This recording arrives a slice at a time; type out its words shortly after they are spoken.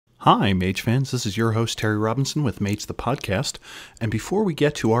Hi, Mage fans. This is your host, Terry Robinson with Mage the Podcast. And before we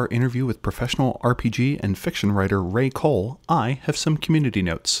get to our interview with professional RPG and fiction writer Rai Cole, I have some community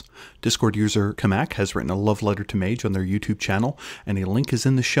notes. Discord user Kamak has written a love letter to Mage on their YouTube channel, and a link is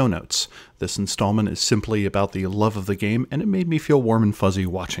in the show notes. This installment is simply about the love of the game, and it made me feel warm and fuzzy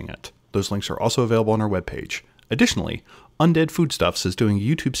watching it. Those links are also available on our webpage. Additionally, Undead Foodstuffs is doing a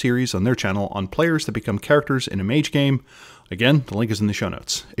YouTube series on their channel on players that become characters in a Mage game. Again, the link is in the show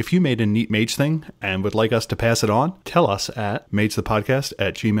notes. If you made a neat Mage thing and would like us to pass it on, tell us at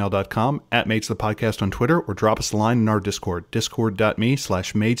magethepodcast@gmail.com, at magethepodcast on Twitter, or drop us a line in our Discord,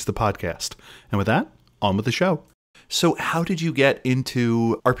 discord.me/magethepodcast. And with that, on with the show. So how did you get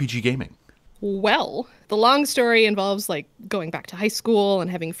into RPG gaming? Well, the long story involves going back to high school and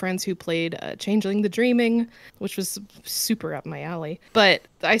having friends who played Changeling the Dreaming, which was super up my alley. But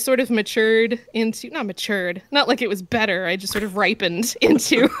I sort of not like it was better. I just sort of ripened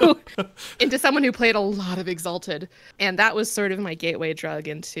into someone who played a lot of Exalted. And that was sort of my gateway drug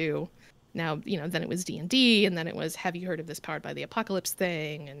into now, then it was D&D, and then it was, have you heard of this Powered by the Apocalypse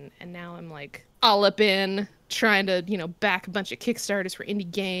thing? And now I'm all up in trying to, back a bunch of Kickstarters for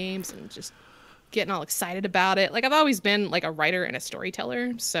indie games and just getting all excited about it. I've always been a writer and a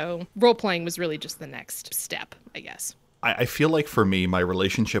storyteller, so role-playing was really just the next step, I guess. I feel like for me, my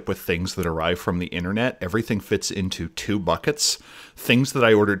relationship with things that arrive from the internet, everything fits into two buckets. Things that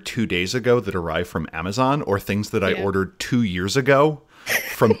I ordered 2 days ago that arrive from Amazon, or things that I ordered 2 years ago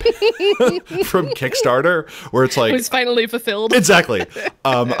from Kickstarter, where it's it was finally fulfilled. Exactly.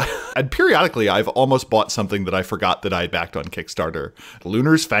 And periodically I've almost bought something that I forgot that I backed on Kickstarter.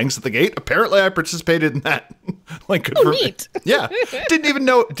 Lunar's Fangs at the Gate. Apparently I participated in that. Good for neat. Me. Yeah. Didn't even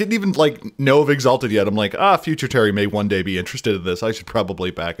know of Exalted yet. I'm future Terry may one day be interested in this. I should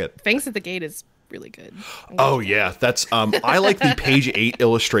probably back it. Fangs at the Gate is really good. Oh yeah, that's I like the page 8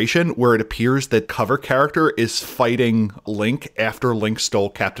 illustration where it appears that cover character is fighting Link after Link stole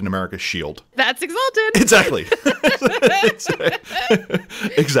Captain America's shield. That's Exalted. Exactly.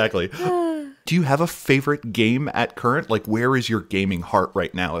 Exactly. Do you have a favorite game at current? Where is your gaming heart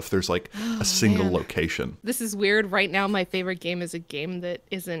right now if there's a single location? This is weird. Right now my favorite game is a game that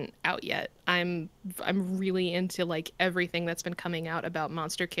isn't out yet. I'm really into everything that's been coming out about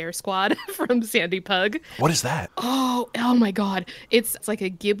Monster Care Squad from Sandy Pug. What is that? Oh my god. It's like a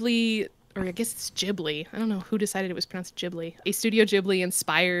Ghibli, or I guess it's Ghibli. I don't know who decided it was pronounced Ghibli. A Studio Ghibli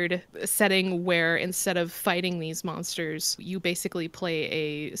inspired setting where instead of fighting these monsters, you basically play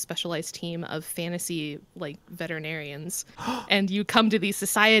a specialized team of fantasy veterinarians. And you come to these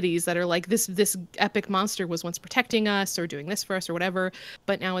societies that are this epic monster was once protecting us or doing this for us or whatever,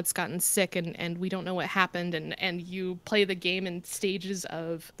 but now it's gotten sick and we don't know what happened, and you play the game in stages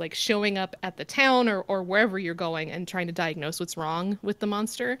of showing up at the town or wherever you're going and trying to diagnose what's wrong with the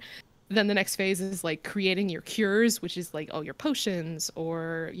monster. Then the next phase is creating your cures, which is your potions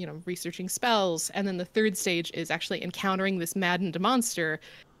or, researching spells. And then the third stage is actually encountering this maddened monster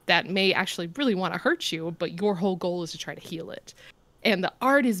that may actually really want to hurt you, but your whole goal is to try to heal it. And the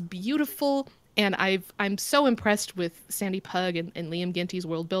art is beautiful. And I'm so impressed with Sandy Pug and Liam Ginty's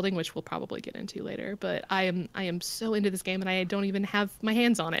world building, which we'll probably get into later. But I am so into this game, and I don't even have my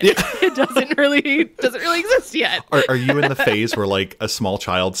hands on it. Yeah. It doesn't really exist yet. Are you in the phase where a small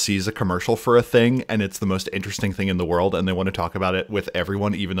child sees a commercial for a thing and it's the most interesting thing in the world, and they want to talk about it with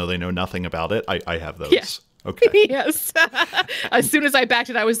everyone, even though they know nothing about it? I have those. Yeah. Okay. Yes. As soon as I backed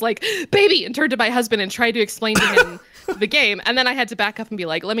it, I was like, baby, and turned to my husband and tried to explain to him the game. And then I had to back up and be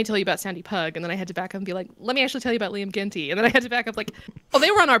like, let me tell you about Sandy Pug. And then I had to back up and be like, let me actually tell you about Liam Ginty. And then I had to back up oh, they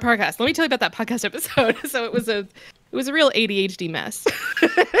were on our podcast. Let me tell you about that podcast episode. So it was a real ADHD mess.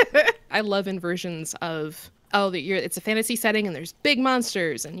 I love inversions of, it's a fantasy setting and there's big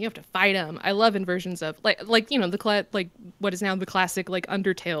monsters and you have to fight them. I love inversions of what is now the classic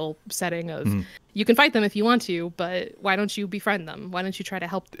Undertale setting of you can fight them if you want to, but why don't you befriend them? Why don't you try to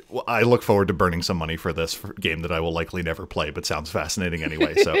help them? Well, I look forward to burning some money for this game that I will likely never play, but sounds fascinating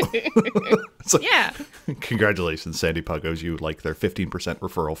anyway. So, yeah. Congratulations, Sandy Pug owes you their 15%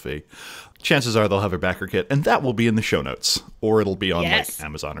 referral fee. Chances are they'll have a backer kit, and that will be in the show notes, or it'll be on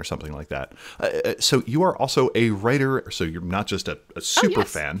Amazon or something like that. So you are also a writer, so you're not just a super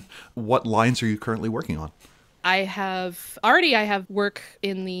fan. What lines are you currently working on? I have work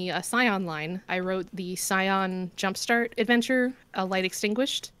in the Scion line. I wrote the Scion Jumpstart adventure, A Light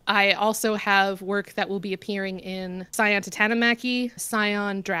Extinguished. I also have work that will be appearing in Scion Tatanamaki,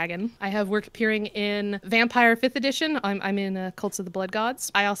 Scion Dragon. I have work appearing in Vampire 5th Edition. I'm in Cults of the Blood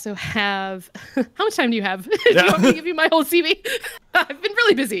Gods. I also have... How much time do you have? Do you want me to give you my whole CV? I've been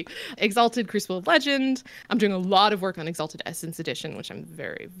really busy. Exalted Crucible of Legend. I'm doing a lot of work on Exalted Essence Edition, which I'm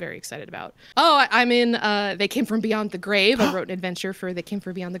very, very excited about. Oh, I'm in They Came From Beyond the Grave. I wrote an adventure for They Came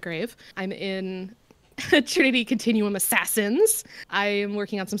From Beyond the Grave. I'm in... Trinity Continuum Assassins. I am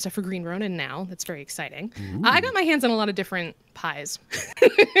working on some stuff for Green Ronin now. That's very exciting. I got my hands on a lot of different pies.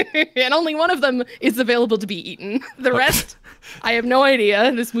 And only one of them is available to be eaten. The rest, I have no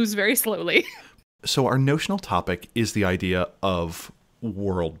idea. This moves very slowly. So our notional topic is the idea of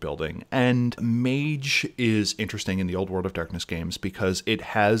world building. And Mage is interesting in the Old World of Darkness games because it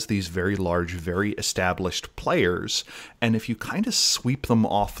has these very large, very established players. And if you kind of sweep them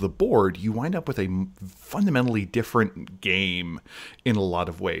off the board, you wind up with a fundamentally different game in a lot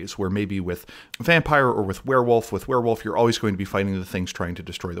of ways, where maybe with Vampire or with Werewolf, you're always going to be fighting the things trying to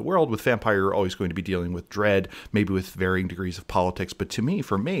destroy the world. With Vampire, you're always going to be dealing with dread, maybe with varying degrees of politics. But to me,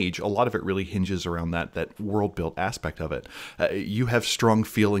 for Mage, a lot of it really hinges around that world built aspect of it. You have strong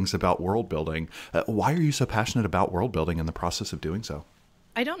feelings about world building. Why are you so passionate about world building in the process of doing so?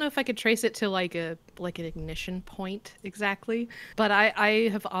 I don't know if I could trace it to like an ignition point exactly, but I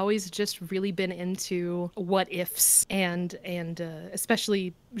have always just really been into what ifs and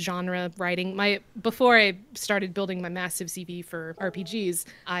especially genre writing. Before I started building my massive CV for RPGs,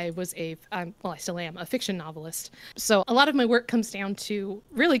 I was I still am a fiction novelist. So a lot of my work comes down to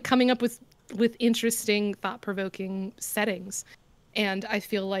really coming up with interesting, thought-provoking settings. And I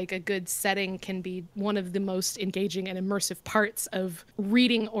feel like a good setting can be one of the most engaging and immersive parts of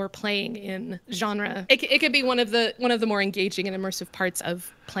reading or playing in genre. It can be one of the more engaging and immersive parts of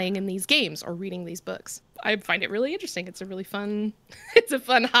playing in these games or reading these books. I find it really interesting. It's a really fun, it's a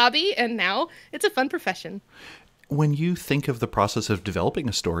fun hobby, and now it's a fun profession. When you think of the process of developing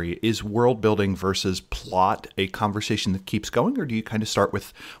a story, is world building versus plot a conversation that keeps going, or do you kind of start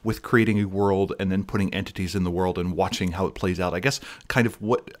with creating a world and then putting entities in the world and watching how it plays out? I guess kind of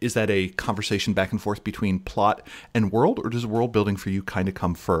what is that a conversation back and forth between plot and world, or does world building for you kind of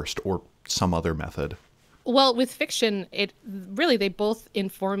come first, or some other method? Well, with fiction, they both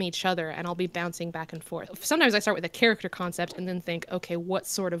inform each other, and I'll be bouncing back and forth. Sometimes I start with a character concept and then think, okay, what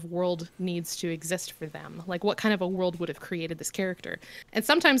sort of world needs to exist for them? Like, what kind of a world would have created this character? And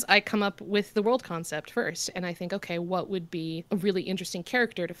sometimes I come up with the world concept first, and I think, okay, what would be a really interesting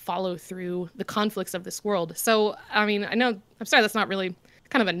character to follow through the conflicts of this world? So, I mean, I'm sorry, that's not really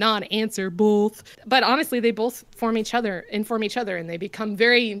kind of a non-answer, both. But honestly, they both inform each other, and they become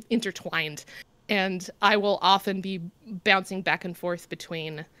very intertwined. And I will often be bouncing back and forth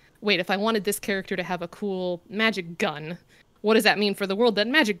between, wait, if I wanted this character to have a cool magic gun, what does that mean for the world that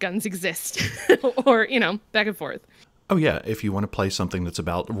magic guns exist? Or, back and forth. Oh yeah, if you want to play something that's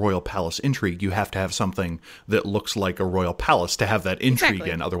about royal palace intrigue, you have to have something that looks like a royal palace to have that intrigue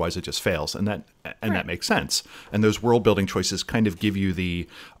in, otherwise it just fails. And that makes sense. And those world building choices kind of give you the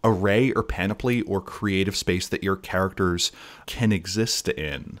array or panoply or creative space that your characters can exist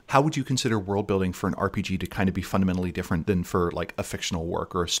in. How would you consider world building for an RPG to kind of be fundamentally different than for like a fictional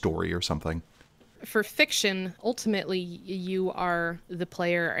work or a story or something? For fiction, ultimately, you are the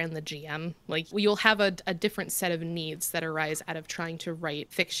player and the GM. Like, you'll have a different set of needs that arise out of trying to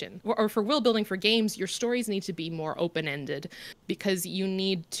write fiction. Or for world building for games, your stories need to be more open-ended because you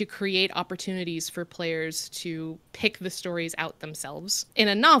need to create opportunities for players to pick the stories out themselves. In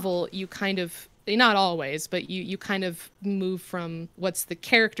a novel, you kind of... not always, but you kind of move from what's the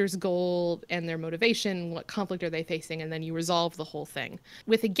character's goal and their motivation, what conflict are they facing, and then you resolve the whole thing.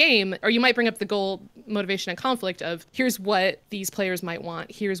 With a game, or you might bring up the goal, motivation, and conflict of here's what these players might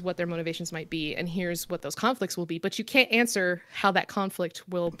want, here's what their motivations might be, and here's what those conflicts will be, but you can't answer how that conflict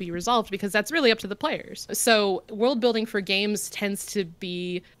will be resolved because that's really up to the players. So world building for games tends to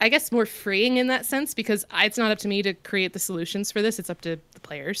be, I guess, more freeing in that sense because it's not up to me to create the solutions for this, it's up to the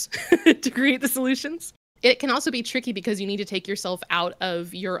players to create the solutions. It can also be tricky because you need to take yourself out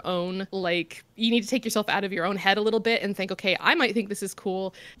of your own, head a little bit and think, okay, I might think this is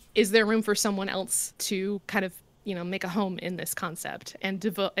cool. Is there room for someone else to kind of, make a home in this concept and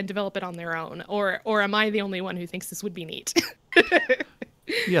develop it on their own? Or am I the only one who thinks this would be neat?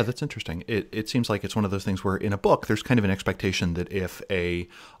 Yeah, that's interesting. It seems like it's one of those things where in a book, there's kind of an expectation that if a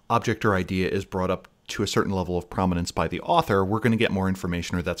object or idea is brought up to a certain level of prominence by the author, we're going to get more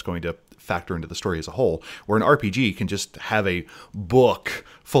information or that's going to factor into the story as a whole. Where an RPG can just have a book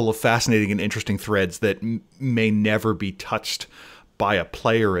full of fascinating and interesting threads that may never be touched by a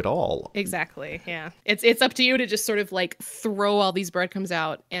player at all. Exactly. Yeah. It's up to you to just sort of like throw all these breadcrumbs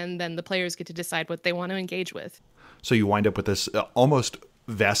out, and then the players get to decide what they want to engage with. So you wind up with this almost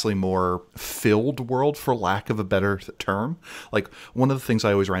vastly more filled world, for lack of a better term. Like, one of the things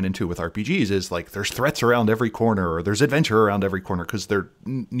I always ran into with RPGs is like there's threats around every corner, or there's adventure around every corner, because there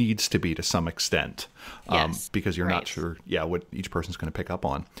needs to be to some extent, Yes, because you're right. not sure, what each person's going to pick up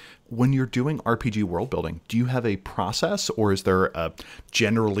on. When you're doing RPG world building, do you have a process, or is there a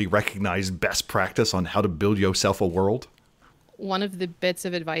generally recognized best practice on how to build yourself a world? One of the bits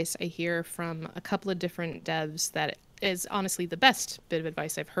of advice I hear from a couple of different devs that is honestly the best bit of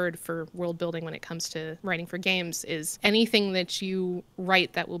advice I've heard for world building when it comes to writing for games is anything that you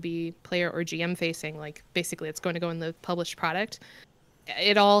write that will be player or GM facing, like basically it's going to go in the published product,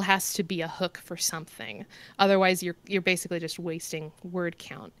 it all has to be a hook for something. Otherwise, you're basically just wasting word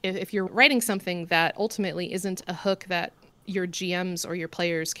count. If you're writing something that ultimately isn't a hook that your GMs or your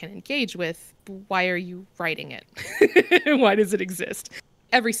players can engage with, why are you writing it? Why does it exist?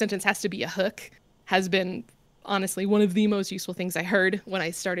 Every sentence has to be a hook, has been honestly one of the most useful things I heard when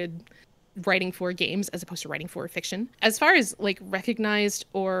I started writing for games as opposed to writing for fiction. As far as like recognized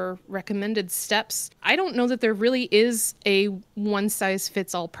or recommended steps, I don't know that there really is a one size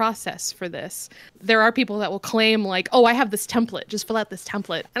fits all process for this. There are people that will claim like, oh, I have this template, just fill out this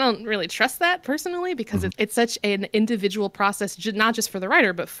template. I don't really trust that personally, because it's such an individual process, not just for the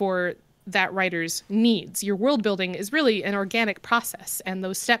writer, but for that writer's needs. Your world building is really an organic process, and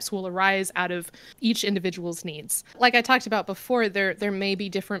those steps will arise out of each individual's needs. Like I talked about before, there may be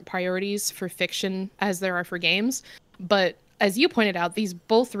different priorities for fiction as there are for games, but as you pointed out, these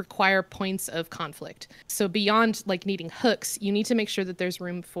both require points of conflict. So beyond like needing hooks, you need to make sure that there's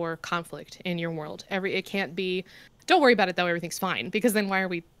room for conflict in your world. It can't be, don't worry about it though, everything's fine, because then why are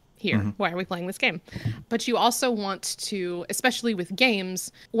we here? Why are we playing this game? But you also want to, especially with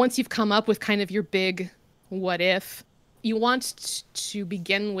games, once you've come up with kind of your big what if, you want to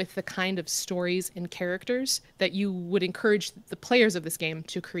begin with the kind of stories and characters that you would encourage the players of this game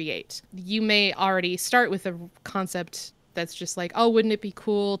to create. You may already start with a concept that's just like, oh, wouldn't it be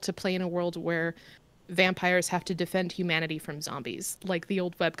cool to play in a world where vampires have to defend humanity from zombies, like the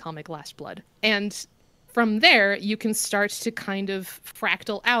old webcomic Last Blood. And from there, you can start to kind of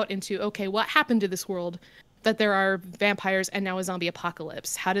fractal out into, okay, what happened to this world that there are vampires and now a zombie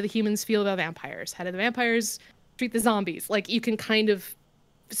apocalypse? How do the humans feel about vampires? How do the vampires treat the zombies? Like, you can kind of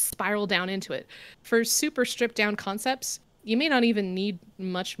spiral down into it. For super stripped down concepts, you may not even need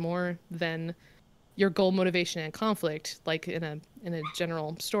much more than your goal, motivation, and conflict, like in a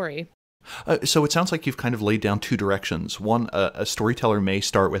general story. So it sounds like you've kind of laid down two directions. One, a storyteller may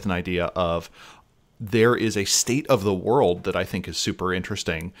start with an idea of, there is a state of the world that I think is super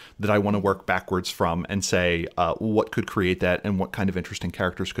interesting that I want to work backwards from and say, what could create that and what kind of interesting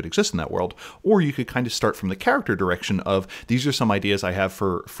characters could exist in that world. Or you could kind of start from the character direction of, these are some ideas I have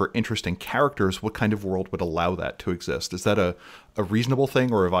for interesting characters. What kind of world would allow that to exist? Is that a reasonable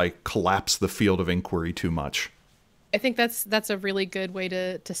thing, or have I collapsed the field of inquiry too much? I think that's a really good way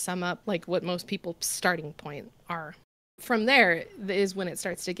to sum up like what most people's starting point are. From there is when it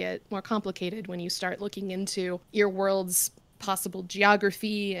starts to get more complicated, when you start looking into your world's possible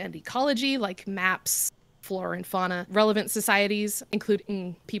geography and ecology, like maps, flora and fauna, relevant societies,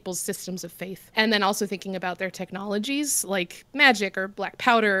 including people's systems of faith, and then also thinking about their technologies like magic or black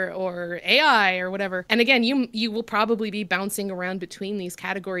powder or AI or whatever. And again, you will probably be bouncing around between these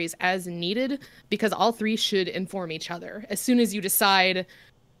categories as needed, because all three should inform each other. As soon as you decide,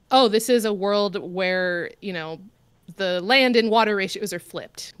 oh, this is a world where, the land and water ratios are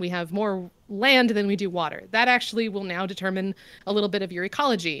flipped. We have more land than we do water. That actually will now determine a little bit of your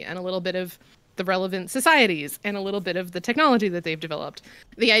ecology and a little bit of the relevant societies and a little bit of the technology that they've developed.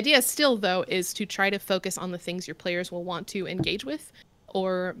 The idea still, though, is to try to focus on the things your players will want to engage with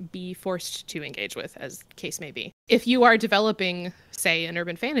or be forced to engage with, as case may be. If you are developing, say, an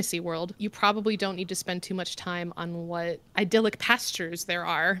urban fantasy world, you probably don't need to spend too much time on what idyllic pastures there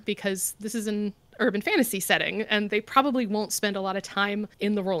are, because this is an urban fantasy setting, and they probably won't spend a lot of time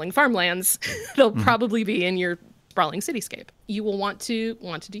in the rolling farmlands. They'll probably be in your sprawling cityscape. You will want to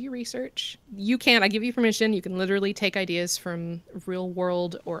do your research. I give you permission. You can literally take ideas from real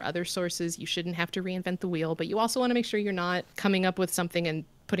world or other sources. You shouldn't have to reinvent the wheel, but you also want to make sure you're not coming up with something and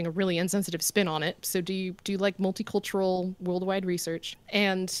putting a really insensitive spin on it. So do you like multicultural worldwide research,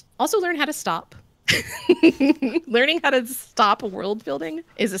 and also learn how to stop. Learning how to stop world building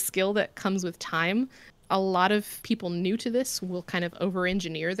is a skill that comes with time. A lot of people new to this will kind of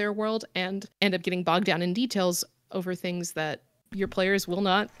over-engineer their world and end up getting bogged down in details over things that your players will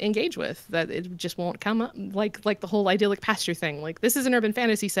not engage with, that it just won't come up, like the whole idyllic pasture thing. Like, this is an urban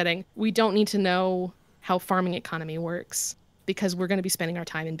fantasy setting. We don't need to know how farming economy works because we're going to be spending our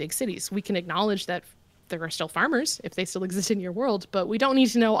time in big cities. We can acknowledge that there are still farmers if they still exist in your world, but we don't need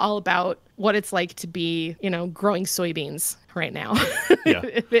to know all about what it's like to be, growing soybeans right now. Yeah.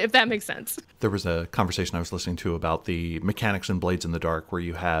 if that makes sense. There was a conversation I was listening to about the mechanics in Blades in the Dark, where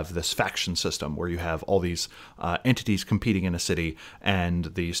you have this faction system where you have all these entities competing in a city, and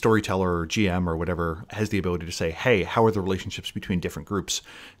the storyteller or GM or whatever has the ability to say, hey, how are the relationships between different groups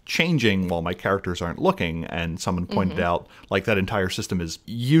changing while my characters aren't looking? And someone pointed out, like, that entire system is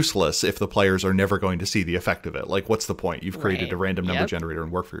useless if the players are never going to see the effect of it. Like, what's the point? You've created a random number generator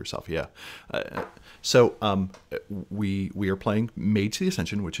and work for yourself. Yeah. So we are playing Mage to the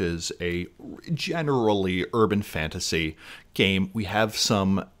Ascension, which is a generally urban fantasy game. We have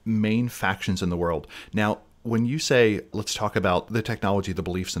some main factions in the world. Now, when you say, let's talk about the technology, the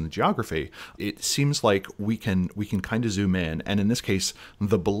beliefs, and the geography, it seems like we can kind of zoom in. And in this case,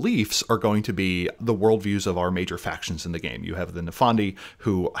 the beliefs are going to be the worldviews of our major factions in the game. You have the Nefandi,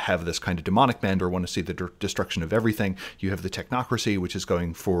 who have this kind of demonic bend or want to see the destruction of everything. You have the technocracy, which is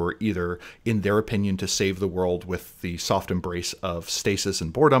going for either, in their opinion, to save the world with the soft embrace of stasis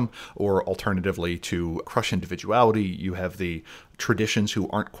and boredom, or alternatively to crush individuality. You have the traditions, who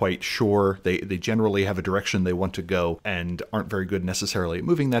aren't quite sure. They generally have a direction they want to go and aren't very good necessarily at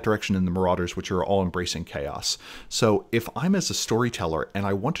moving that direction, in the Marauders, which are all embracing chaos. So if I'm as a storyteller and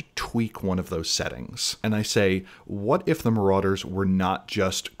I want to tweak one of those settings, and I say, what if the Marauders were not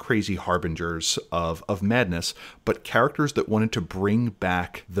just crazy harbingers of madness, but characters that wanted to bring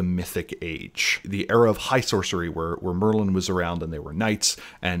back the mythic age, the era of high sorcery where Merlin was around and they were knights,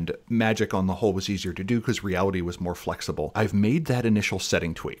 and magic on the whole was easier to do because reality was more flexible. I've made that initial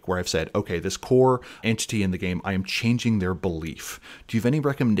setting tweak where I've said, okay, this core entity in the game, I am changing their belief. Do you have any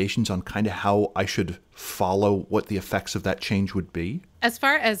recommendations on kind of how I should follow what the effects of that change would be? As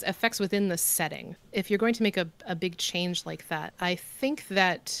far as effects within the setting, if you're going to make a big change like that, I think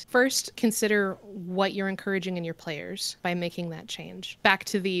that first consider what you're encouraging in your players by making that change. Back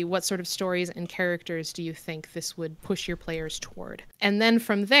to the what sort of stories and characters do you think this would push your players toward? And then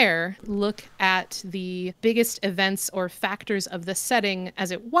from there, look at the biggest events or factors of the setting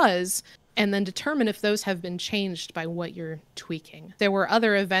as it was, and then determine if those have been changed by what you're tweaking. There were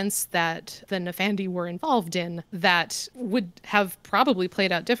other events that the Nefandi were involved in that would have probably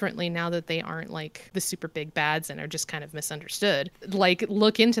played out differently now that they aren't like the super big bads and are just kind of misunderstood. Like,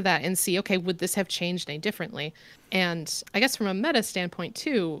 look into that and see, okay, would this have changed any differently? And I guess from a meta standpoint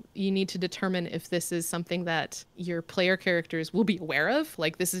too, you need to determine if this is something that your player characters will be aware of,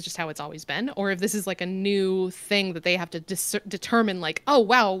 like this is just how it's always been, or if this is like a new thing that they have to determine, like, oh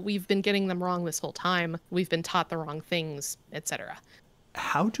wow, we've been getting them wrong this whole time, we've been taught the wrong things, etc.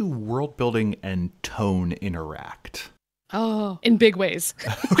 How do world building and tone interact? Oh, in big ways.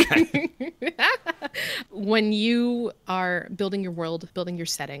 Okay. When you are building your world, building your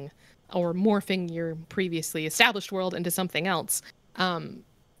setting, or morphing your previously established world into something else,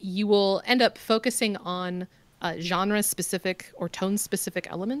 you will end up focusing on genre-specific or tone-specific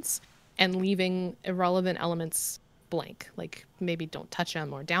elements and leaving irrelevant elements blank. Like, maybe don't touch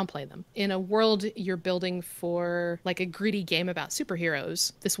them or downplay them. In a world you're building for like a gritty game about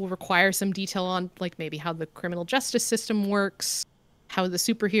superheroes, this will require some detail on like maybe how the criminal justice system works, how the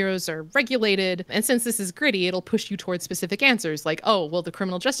superheroes are regulated. And since this is gritty, it'll push you towards specific answers like, oh, well, the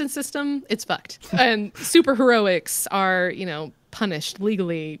criminal justice system, it's fucked. And superheroics are, punished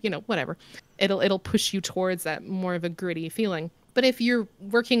legally, whatever. It'll push you towards that more of a gritty feeling. But if you're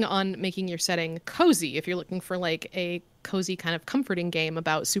working on making your setting cozy, if you're looking for like a cozy kind of comforting game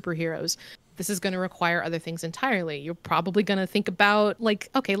about superheroes, this is going to require other things entirely. You're probably going to think about like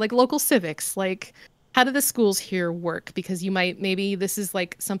local civics, like how do the schools here work? Because maybe this is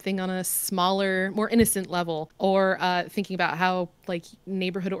like something on a smaller, more innocent level, or thinking about how like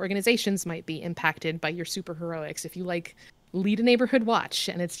neighborhood organizations might be impacted by your superheroics. If you like lead a neighborhood watch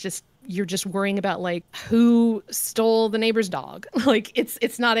and you're just worrying about like who stole the neighbor's dog. Like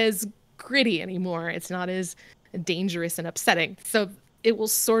it's not as gritty anymore. It's not as dangerous and upsetting. So it will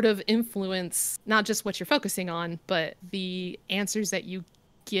sort of influence not just what you're focusing on, but the answers that you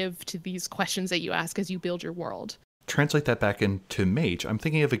give to these questions that you ask as you build your world. translate that back into Mage, I'm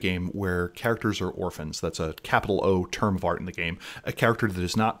thinking of a game where characters are orphans. That's a capital O term of art in the game. A character that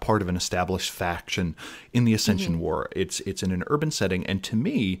is not part of an established faction in the Ascension War. It's in an urban setting, and to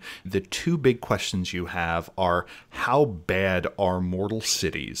me, the two big questions you have are, how bad are mortal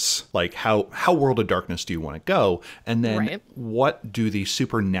cities? Like, how World of Darkness do you want to go? And then what do the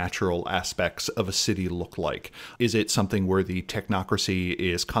supernatural aspects of a city look like? Is it something where the technocracy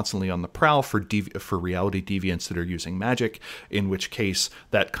is constantly on the prowl for reality deviants that are using magic, in which case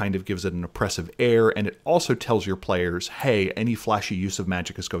that kind of gives it an oppressive air, and it also tells your players, hey, any flashy use of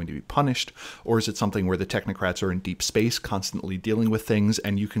magic is going to be punished? Or is it something where the technocrats are in deep space constantly dealing with things,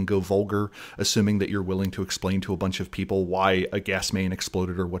 and you can go vulgar, assuming that you're willing to explain to a bunch of people why a gas main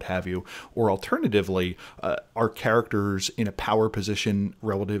exploded or what have you? Or alternatively, are characters in a power position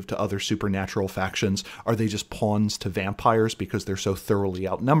relative to other supernatural factions? Are they just pawns to vampires because they're so thoroughly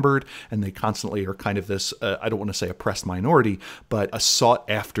outnumbered, and they constantly are kind of this, I don't want to say oppressed minority, but a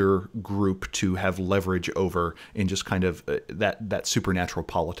sought-after group to have leverage over in just kind of that supernatural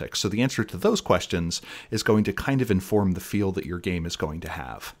politics? So the answer to those questions is going to kind of inform the feel that your game is going to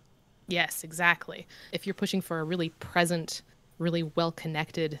have. Yes, exactly. If you're pushing for a really present, really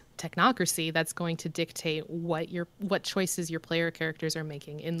well-connected technocracy, that's going to dictate what choices your player characters are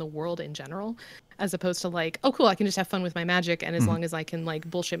making in the world in general, as opposed to like, oh cool, I can just have fun with my magic, and as long as I can like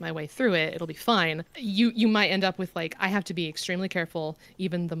bullshit my way through it, it'll be fine. You might end up with like, I have to be extremely careful.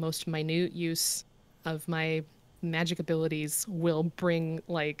 Even the most minute use of my magic abilities will bring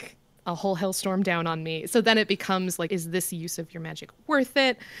like a whole hellstorm down on me. So then it becomes like, is this use of your magic worth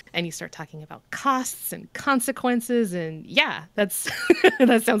it? And you start talking about costs and consequences, and yeah, that's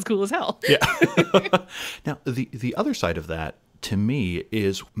that sounds cool as hell. Yeah. Now, the other side of that, to me,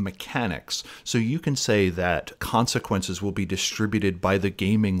 is mechanics. So you can say that consequences will be distributed by the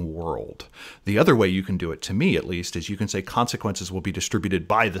gaming world. The other way you can do it, to me at least, is you can say consequences will be distributed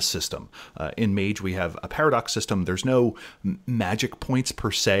by the system. In Mage, we have a paradox system. There's no magic points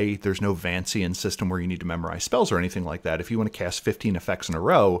per se. There's no Vancian system where you need to memorize spells or anything like that. If you want to cast 15 effects in a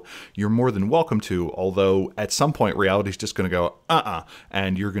row, you're more than welcome to, although at some point reality's just going to go,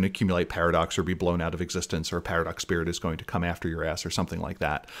 and you're going to accumulate paradox or be blown out of existence, or a paradox spirit is going to come after your ass or something like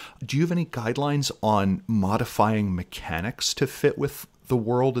that. Do you have any guidelines on modifying mechanics to fit with the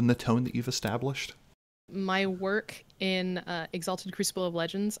world and the tone that you've established? My work in Exalted Crucible of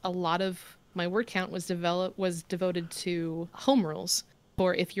Legends, a lot of my word count was devoted to home rules,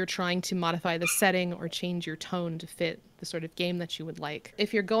 or if you're trying to modify the setting or change your tone to fit the sort of game that you would like.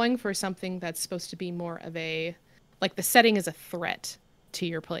 If you're going for something that's supposed to be more of a, like the setting is a threat to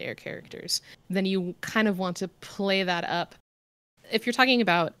your player characters, then you kind of want to play that up. If you're talking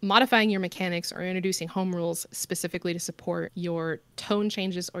about modifying your mechanics or introducing home rules specifically to support your tone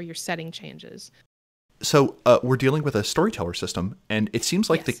changes or your setting changes. So we're dealing with a storyteller system, and it seems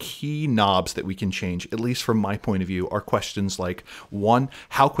like the key knobs that we can change, at least from my point of view, are questions like, one,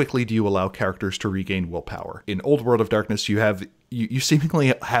 how quickly do you allow characters to regain willpower? In Old World of Darkness, you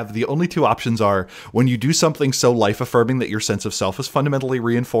seemingly have the only two options are when you do something so life-affirming that your sense of self is fundamentally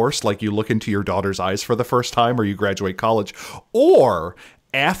reinforced, like you look into your daughter's eyes for the first time or you graduate college, or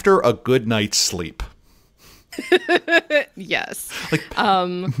after a good night's sleep. Yes. Like,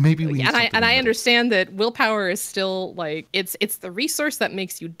 maybe we need and I understand that willpower is still like it's the resource that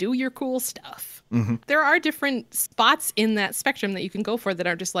makes you do your cool stuff. Mm-hmm. There are different spots in that spectrum that you can go for that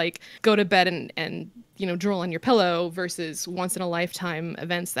are just like go to bed and drool on your pillow versus once in a lifetime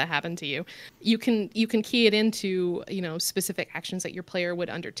events that happen to you. You can key it into, specific actions that your player would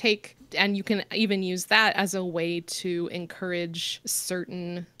undertake. And you can even use that as a way to encourage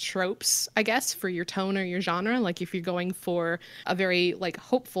certain tropes, I guess, for your tone or your genre. Like if you're going for a very like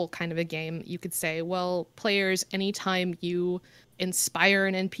hopeful kind of a game, you could say, well, players, anytime you inspire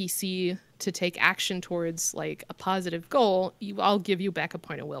an NPC to take action towards like a positive goal, I'll give you back a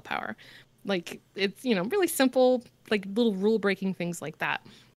point of willpower. Like it's, really simple, like little rule breaking things like that.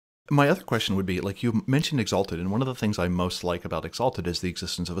 My other question would be, like you mentioned Exalted, and one of the things I most like about Exalted is the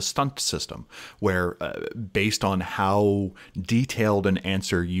existence of a stunt system, where based on how detailed an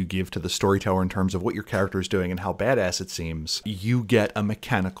answer you give to the storyteller in terms of what your character is doing and how badass it seems, you get a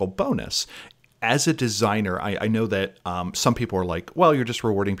mechanical bonus. As a designer, I know that some people are like, well, you're just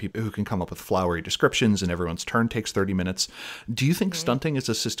rewarding people who can come up with flowery descriptions and everyone's turn takes 30 minutes. Do you think stunting is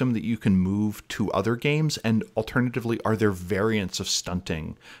a system that you can move to other games? And alternatively, are there variants of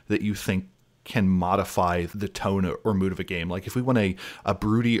stunting that you think can modify the tone or mood of a game? Like if we want a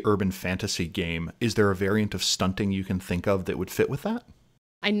broody urban fantasy game, is there a variant of stunting you can think of that would fit with that?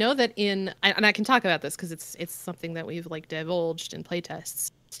 I know that and I can talk about this because it's something that we've like divulged in playtests.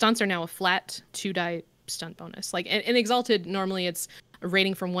 Stunts are now a flat 2-die stunt bonus. Like in Exalted, normally it's a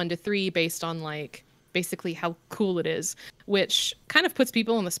rating from 1 to 3 based on like basically how cool it is, which kind of puts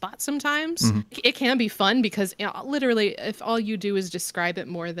people on the spot sometimes. It can be fun because literally if all you do is describe it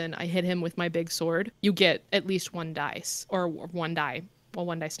more than I hit him with my big sword, you get at least 1 dice or 1 die. Well,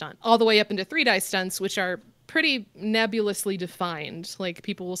 1 die stunt. All the way up into 3 die stunts, which are pretty nebulously defined. Like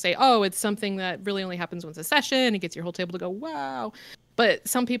people will say, oh, it's something that really only happens once a session. It gets your whole table to go, wow. But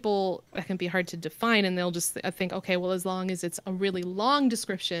some people, that can be hard to define, and they'll just think, okay, well, as long as it's a really long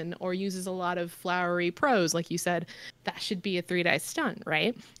description or uses a lot of flowery prose, like you said, that should be a 3 dice stunt,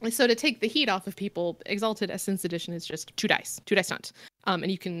 right? And so to take the heat off of people, Exalted Essence Edition is just 2 dice stunt.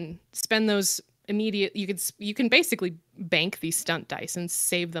 And you can spend those you can basically bank these stunt dice and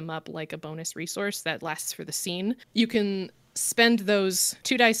save them up like a bonus resource that lasts for the scene. You can spend those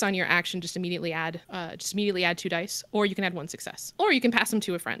 2 dice on your action, just immediately add 2 dice, or you can add 1 success, or you can pass them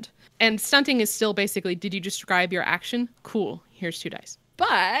to a friend. And stunting is still basically, did you describe your action? Cool, here's 2 dice.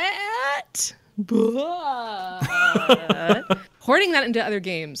 But hoarding that into other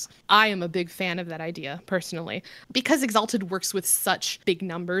games, I am a big fan of that idea personally, because Exalted works with such big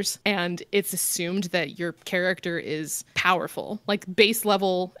numbers and it's assumed that your character is powerful. Like base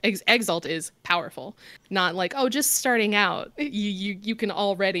level Exalt is powerful, not like, oh, just starting out you can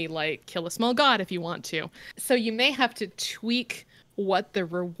already like kill a small god if you want to. So you may have to tweak what the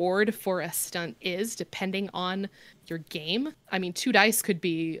reward for a stunt is depending on your game. I mean, 2 dice could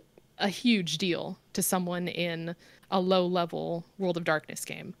be a huge deal to someone in a low-level World of Darkness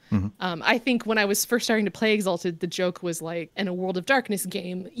game. I think when I was first starting to play Exalted, the joke was like, in a World of Darkness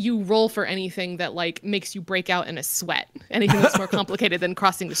game, you roll for anything that like makes you break out in a sweat. Anything that's more complicated than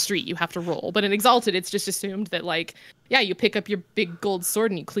crossing the street, you have to roll. But in Exalted, it's just assumed that like, yeah, you pick up your big gold sword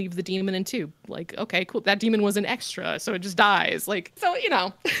and you cleave the demon in 2. Like, okay, cool. That demon was an extra, so it just dies. Like, so, you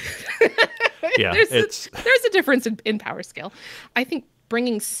know. Yeah, there's a difference in power scale. I think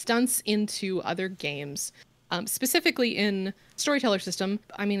bringing stunts into other games, specifically in Storyteller System,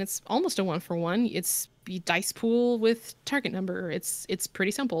 I mean, it's almost a 1-for-1. It's the dice pool with target number. It's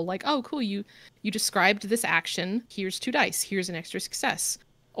pretty simple. Like, oh, cool, you described this action. Here's 2 dice. Here's an extra success.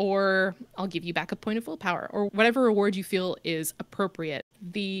 Or I'll give you back a point of willpower, or whatever reward you feel is appropriate.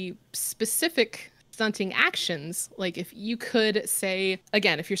 The specific stunting actions, like if you could say,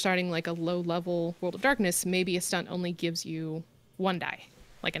 again, if you're starting like a low-level World of Darkness, maybe a stunt only gives you 1 die,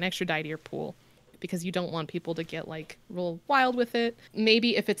 like an extra die to your pool, because you don't want people to get like real wild with it.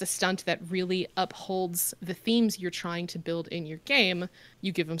 Maybe if it's a stunt that really upholds the themes you're trying to build in your game,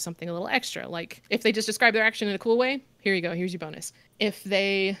 you give them something a little extra. Like if they just describe their action in a cool way, here you go, here's your bonus. If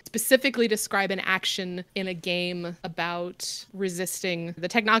they specifically describe an action in a game about resisting the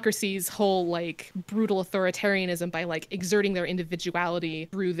technocracy's whole like brutal authoritarianism by like exerting their individuality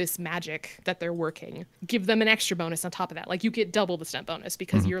through this magic that they're working, give them an extra bonus on top of that. Like you get double the stunt bonus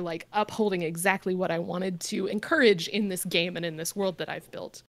because you're like upholding exactly what I wanted to encourage in this game and in this world that I've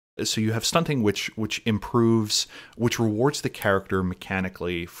built. So you have stunting, which rewards the character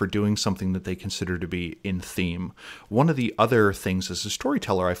mechanically for doing something that they consider to be in theme. One of the other things as a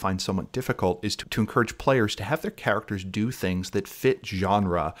storyteller I find somewhat difficult is to encourage players to have their characters do things that fit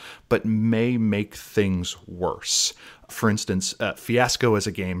genre, but may make things worse. For instance, Fiasco as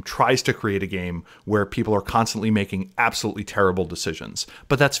a game tries to create a game where people are constantly making absolutely terrible decisions.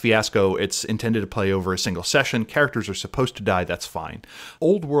 But that's Fiasco. It's intended to play over a single session. Characters are supposed to die. That's fine.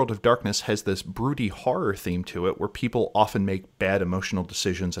 Old World of Darkness has this broody horror theme to it where people often make bad emotional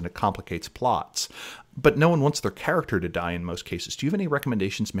decisions and it complicates plots. But no one wants their character to die in most cases. Do you have any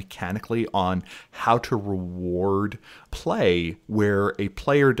recommendations mechanically on how to reward play where a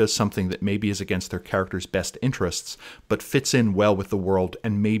player does something that maybe is against their character's best interests, but fits in well with the world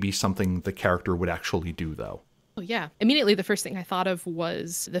and maybe something the character would actually do, though? Oh, yeah. Immediately, the first thing I thought of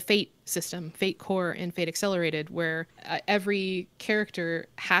was the Fate system, Fate Core and Fate Accelerated, where every character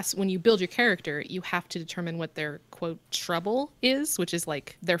has, when you build your character, you have to determine what their, quote, trouble is, which is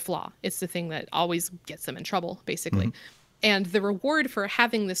like their flaw. It's the thing that always gets them in trouble, basically. And the reward for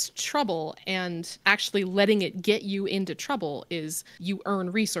having this trouble and actually letting it get you into trouble is you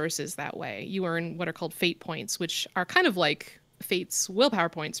earn resources that way. You earn what are called Fate points, which are kind of like Fate's willpower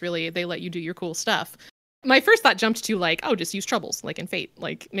points, really. They let you do your cool stuff. My first thought jumped to like, oh, just use troubles, like in Fate.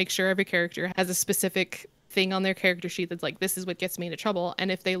 Like, make sure every character has a specific thing on their character sheet that's like, this is what gets me into trouble.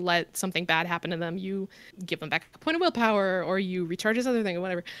 And if they let something bad happen to them, you give them back a point of willpower or you recharge this other thing or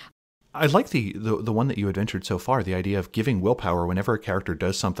whatever. I like the one that you adventured so far, the idea of giving willpower whenever a character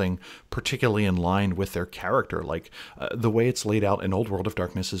does something particularly in line with their character. Like the way it's laid out in Old World of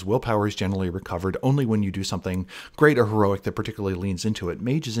Darkness is willpower is generally recovered only when you do something great or heroic that particularly leans into it.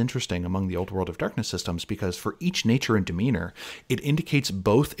 Mage is interesting among the Old World of Darkness systems because for each nature and demeanor, it indicates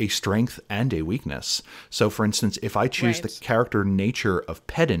both a strength and a weakness. So for instance, if I choose the character nature of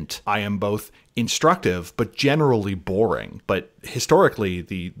pedant, I am both instructive but generally boring. But historically,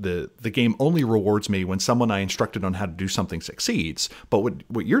 the game only rewards me when someone I instructed on how to do something succeeds. But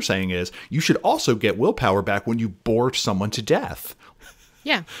what you're saying is you should also get willpower back when you bore someone to death.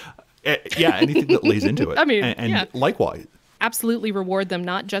 Yeah. Yeah, anything that lays into it. I mean, and likewise. Absolutely reward them,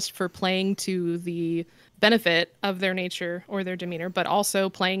 not just for playing to the benefit of their nature or their demeanor, but also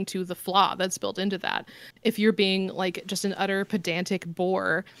playing to the flaw that's built into that. If you're being like just an utter pedantic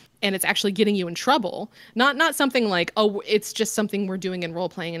bore and it's actually getting you in trouble, not something like, oh, it's just something we're doing in role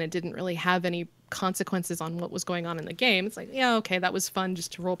playing and it didn't really have any consequences on what was going on in the game. It's like, yeah, okay, that was fun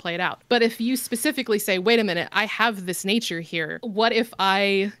just to role play it out. But if you specifically say, wait a minute, I have this nature here. What if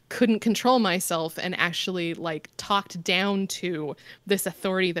I couldn't control myself and actually like talked down to this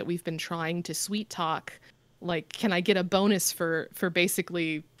authority that we've been trying to sweet talk? Like, can I get a bonus for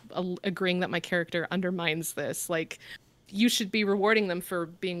basically agreeing that my character undermines this? Like, you should be rewarding them for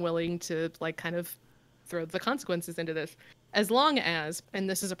being willing to like kind of throw the consequences into this. As long as, and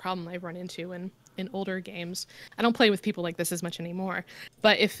this is a problem I've run into in older games, I don't play with people like this as much anymore,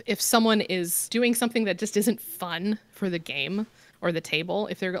 but if someone is doing something that just isn't fun for the game or the table,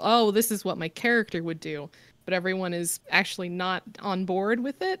 if they're, oh, this is what my character would do, but everyone is actually not on board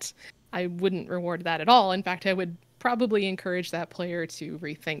with it, I wouldn't reward that at all. In fact, I would probably encourage that player to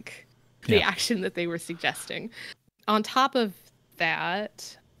rethink the action that they were suggesting. On top of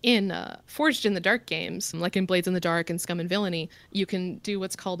that, in Forged in the Dark games, like in Blades in the Dark and Scum and Villainy, you can do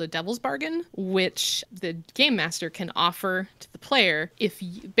what's called a devil's bargain, which the game master can offer to the player if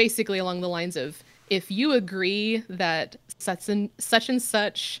basically along the lines of, if you agree that such and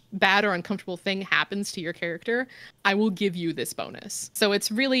such bad or uncomfortable thing happens to your character, I will give you this bonus. So it's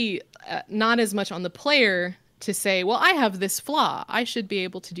really not as much on the player to say, well, I have this flaw, I should be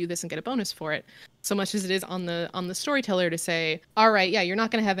able to do this and get a bonus for it, so much as it is on the storyteller to say, all right, yeah, you're not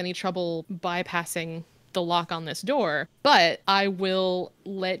going to have any trouble bypassing the lock on this door, but I will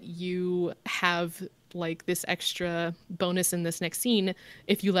let you have like this extra bonus in this next scene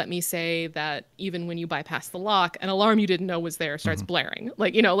if you let me say that even when you bypass the lock, an alarm you didn't know was there starts blaring.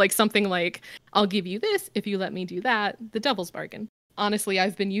 Like, you know, like something like, I'll give you this if you let me do that, the devil's bargain. Honestly,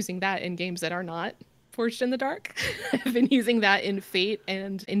 I've been using that in games that are not Forged in the Dark. I've been using that in Fate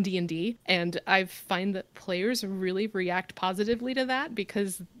and in D&D, and I find that players really react positively to that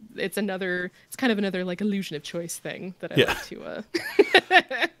because it's kind of another like illusion of choice thing that I like to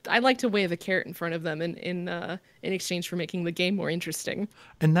I like to wave a carrot in front of them in exchange for making the game more interesting.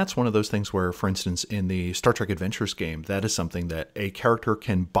 And that's one of those things where, for instance, in the Star Trek Adventures game, that is something that a character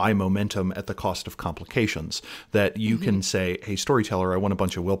can buy momentum at the cost of complications. That you can say, hey, storyteller, I want a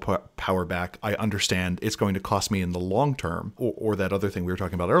bunch of willpower back. I understand it's going to cost me in the long term. Or that other thing we were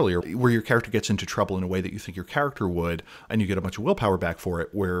talking about earlier, where your character gets into trouble in a way that you think your character would, and you get a bunch of willpower back for it,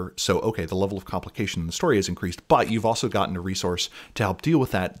 okay, the level of complication in the story has increased, but you've also gotten a resource to help deal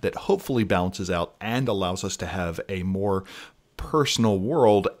with that hopefully balances out and allows us to have a more personal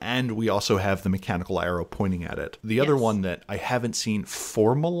world, and we also have the mechanical arrow pointing at it. The other one that I haven't seen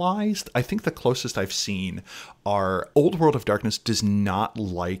formalized, I think the closest I've seen are Old World of Darkness does not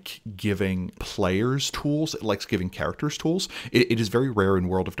like giving players tools. It likes giving characters tools. It is very rare in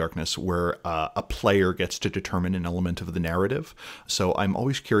World of Darkness where a player gets to determine an element of the narrative. So I'm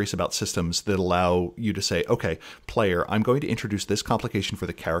always curious about systems that allow you to say, okay, player, I'm going to introduce this complication for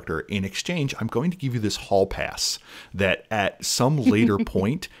the character. In exchange, I'm going to give you this hall pass that at some later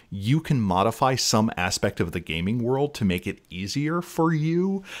point, you can modify some aspect of the gaming world to make it easier for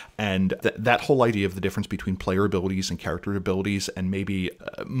you. And that whole idea of the difference between player abilities and character abilities, and maybe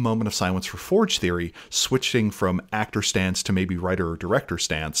a moment of silence for Forge theory, switching from actor stance to maybe writer or director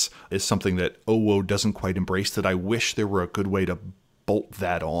stance, is something that OWO doesn't quite embrace, that I wish there were a good way to bolt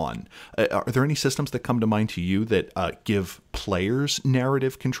that on. Are there any systems that come to mind to you that give players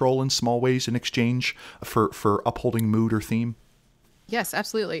narrative control in small ways in exchange for upholding mood or theme? Yes,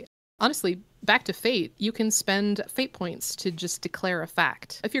 absolutely. Honestly, back to Fate, you can spend Fate points to just declare a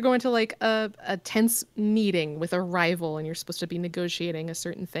fact. If you're going to like a tense meeting with a rival and you're supposed to be negotiating a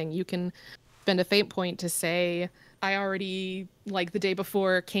certain thing, you can spend a Fate point to say, I already, like the day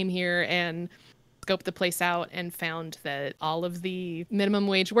before, came here and scoped the place out and found that all of the minimum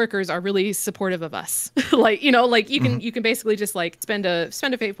wage workers are really supportive of us. Like, you know, like you can basically just like spend a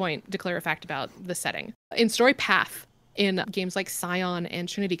fate point, declare a fact about the setting. In story path, in games like Scion and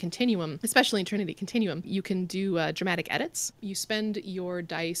Trinity Continuum, especially in Trinity Continuum, you can do dramatic edits. You spend your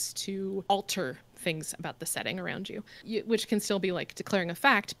dice to alter things about the setting around you, which can still be like declaring a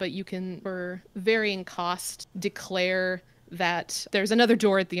fact, but you can, for varying cost, declare that there's another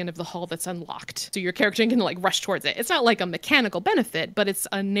door at the end of the hall that's unlocked. So your character can like rush towards it. It's not like a mechanical benefit, but it's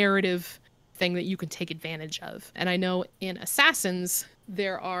a narrative thing that you can take advantage of. And I know in Assassins,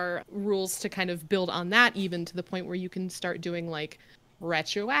 there are rules to kind of build on that, even to the point where you can start doing like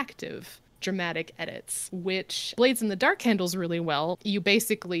retroactive dramatic edits, which Blades in the Dark handles really well. You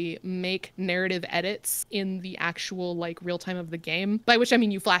basically make narrative edits in the actual like real time of the game, by which I mean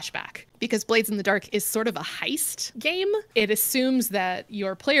you flashback. Because Blades in the Dark is sort of a heist game. It assumes that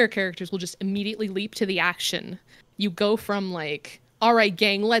your player characters will just immediately leap to the action. You go from like, all right,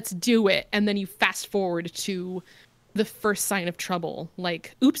 gang, let's do it. And then you fast forward to the first sign of trouble,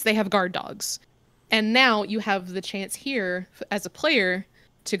 like, oops, they have guard dogs. And now you have the chance here as a player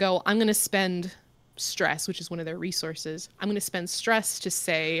to go, I'm going to spend stress, which is one of their resources. I'm going to spend stress to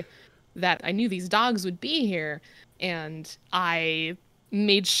say that I knew these dogs would be here, and I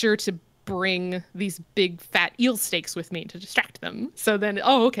made sure to bring these big fat eel steaks with me to distract them. So then,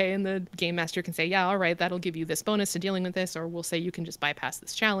 oh, okay, and the game master can say, yeah, all right, that'll give you this bonus to dealing with this, or we'll say you can just bypass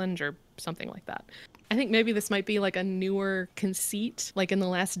this challenge or something like that. I think maybe this might be like a newer conceit, like in the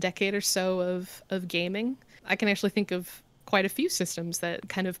last decade or so of gaming. I can actually think of quite a few systems that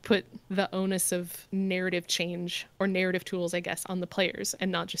kind of put the onus of narrative change, or narrative tools, I guess, on the players and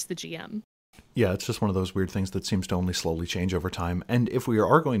not just the GM. Yeah, it's just one of those weird things that seems to only slowly change over time. And if we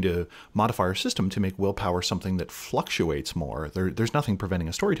are going to modify our system to make willpower something that fluctuates more, there's nothing preventing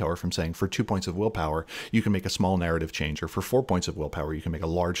a storyteller from saying for 2 points of willpower, you can make a small narrative change, or for 4 points of willpower, you can make a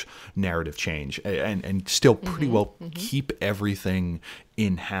large narrative change, and still pretty well keep everything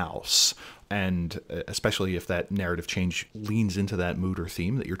in-house. And especially if that narrative change leans into that mood or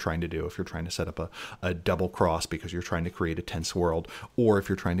theme that you're trying to do, if you're trying to set up a double cross because you're trying to create a tense world, or if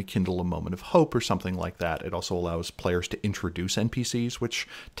you're trying to kindle a moment of hope or something like that. It also allows players to introduce NPCs, which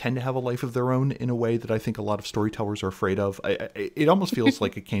tend to have a life of their own in a way that I think a lot of storytellers are afraid of. It almost feels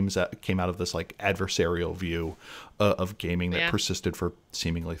like it came out of this like adversarial view of gaming that persisted for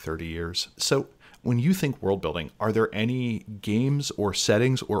seemingly 30 years. So when you think world building, are there any games or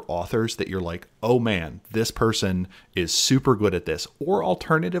settings or authors that you're like, oh man, this person is super good at this? Or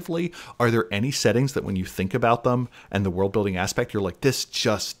alternatively, are there any settings that when you think about them and the world building aspect, you're like, this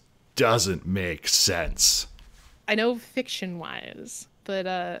just doesn't make sense? I know fiction-wise,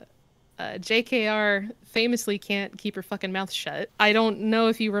 but JKR famously can't keep her fucking mouth shut. I don't know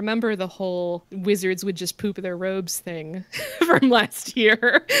if you remember the whole wizards would just poop their robes thing from last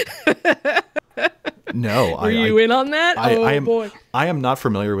year. No. Were you in on that? Boy. I am not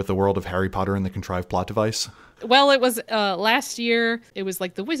familiar with the world of Harry Potter and the contrived plot device. Well, it was last year. It was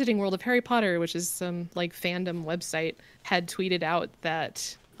like the Wizarding World of Harry Potter, which is some like fandom website, had tweeted out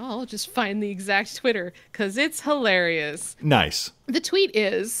that, I'll just find the exact Twitter because it's hilarious. Nice. The tweet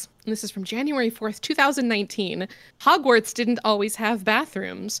is, and this is from January 4th, 2019, Hogwarts didn't always have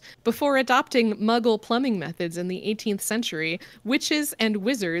bathrooms. Before adopting Muggle plumbing methods in the 18th century, witches and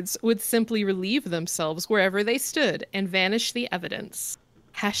wizards would simply relieve themselves wherever they stood and vanish the evidence.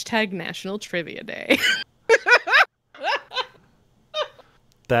 Hashtag National Trivia Day.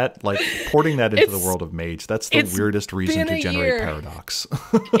 That, like, porting that into the world of Mage, that's the weirdest reason to generate paradox.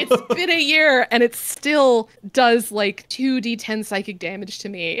 It's been a year, and it still does, like, 2d10 psychic damage to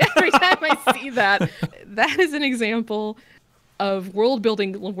me every time I see that. That is an example of world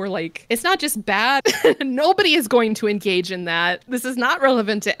building where, like, it's not just bad. Nobody is going to engage in that. This is not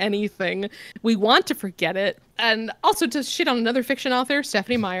relevant to anything. We want to forget it. And also, to shit on another fiction author,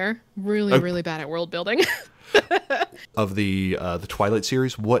 Stephanie Meyer, really bad at world building. Of the Twilight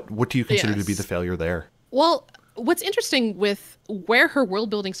series, what do you consider to be the failure there? Well, what's interesting with where her world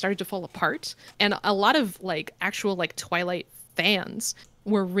building started to fall apart, and a lot of like actual like Twilight fans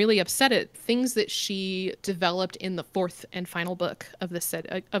were really upset at things that she developed in the fourth and final book of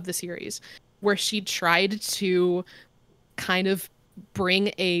the series, where she tried to kind of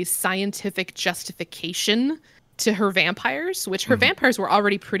bring a scientific justification to her vampires, which her vampires were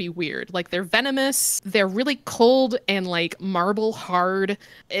already pretty weird. Like, they're venomous, they're really cold and like marble hard.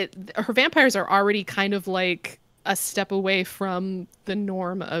 Her vampires are already kind of like a step away from the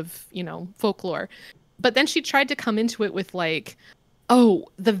norm of, you know, folklore. But then she tried to come into it with like, oh,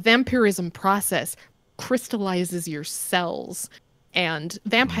 the vampirism process crystallizes your cells And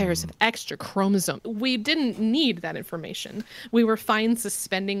vampires have extra chromosomes. We didn't need that information. We were fine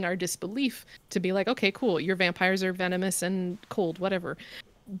suspending our disbelief to be like, okay, cool, your vampires are venomous and cold, whatever.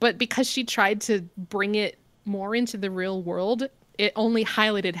 But because she tried to bring it more into the real world, it only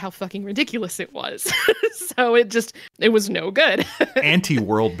highlighted how fucking ridiculous it was. So it was no good.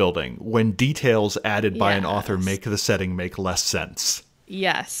 Anti-world building, when details added by an author make the setting make less sense.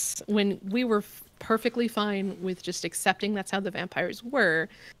 Yes. When we were perfectly fine with just accepting that's how the vampires were,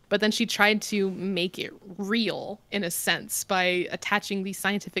 but then she tried to make it real in a sense by attaching these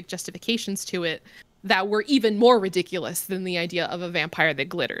scientific justifications to it that were even more ridiculous than the idea of a vampire that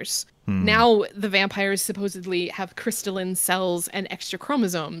glitters. Now the vampires supposedly have crystalline cells and extra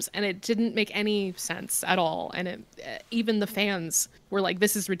chromosomes, and it didn't make any sense at all. And even the fans were like,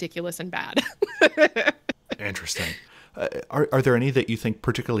 this is ridiculous and bad. Interesting. Are there any that you think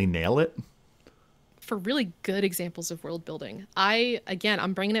particularly nail it? For really good examples of world building,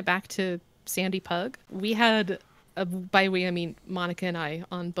 I'm bringing it back to Sandy Pug. We had, by we I mean Monica and I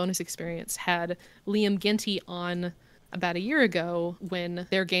on Bonus Experience, had Liam Ginty on about a year ago when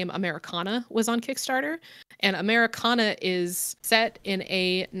their game Americana was on Kickstarter. And Americana is set in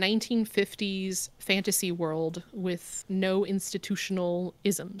a 1950s fantasy world with no institutional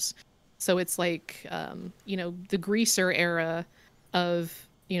isms. So it's like, the greaser era of,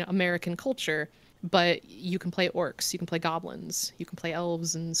 American culture. But you can play orcs, you can play goblins, you can play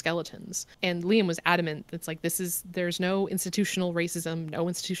elves and skeletons. And Liam was adamant. It's like, there's no institutional racism, no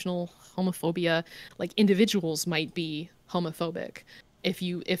institutional homophobia. Like, individuals might be homophobic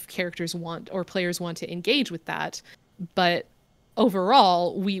if characters want or players want to engage with that. But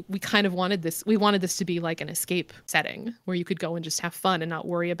overall, we kind of wanted this. We wanted this to be like an escape setting where you could go and just have fun and not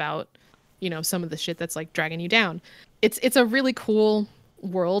worry about, some of the shit that's like dragging you down. It's a really cool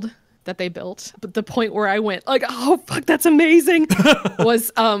world that they built, but the point where I went like, oh fuck, that's amazing,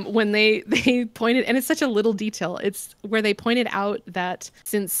 was when they pointed, and it's such a little detail, it's where they pointed out that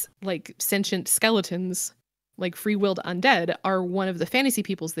since like sentient skeletons, like free-willed undead, are one of the fantasy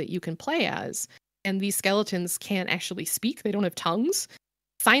peoples that you can play as, and these skeletons can't actually speak, they don't have tongues.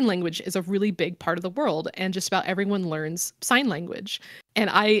 Sign language is a really big part of the world, and just about everyone learns sign language. And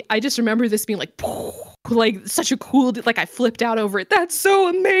I just remember this being like such a cool, like I flipped out over it. That's so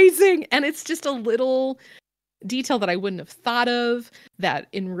amazing. And it's just a little detail that I wouldn't have thought of that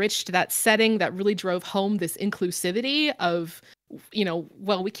enriched that setting, that really drove home this inclusivity of,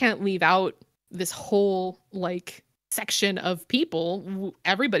 we can't leave out this whole like section of people.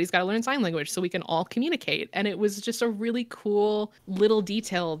 Everybody's got to learn sign language so we can all communicate. And it was just a really cool little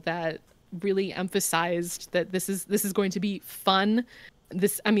detail that really emphasized that this is going to be fun.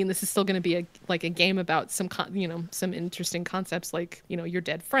 This is still going to be a game about some some interesting concepts like, your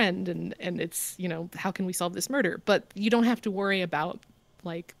dead friend and it's, how can we solve this murder? But you don't have to worry about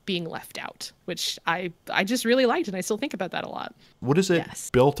like being left out, which I just really liked, and I still think about that a lot. What is it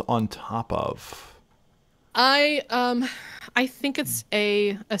built on top of? I think it's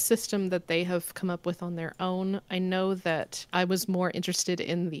a system that they have come up with on their own. I know that I was more interested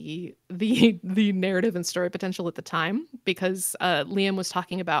in the narrative and story potential at the time because Liam was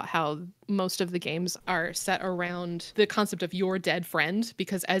talking about how most of the games are set around the concept of your dead friend,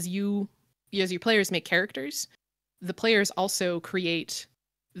 because as you players make characters, the players also create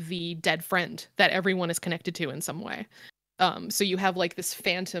the dead friend that everyone is connected to in some way. So you have like this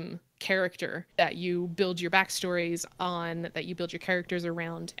phantom character that you build your backstories on, that you build your characters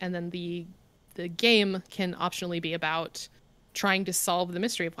around, and then the game can optionally be about trying to solve the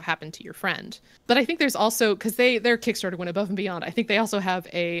mystery of what happened to your friend. But I think there's also, because their Kickstarter went above and beyond, I think they also have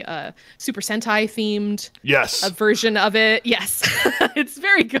a Super Sentai themed version of it. Yes, it's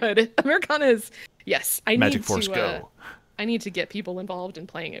very good. Americana is, yes. Magic Force Go. I need to get people involved in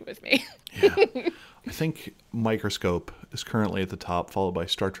playing it with me. Yeah. I think Microscope is currently at the top, followed by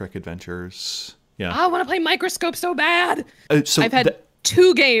Star Trek Adventures. Yeah. I want to play Microscope so bad. So I've had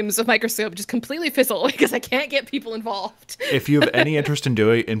 2 games of Microscope just completely fizzle because I can't get people involved. If you have any interest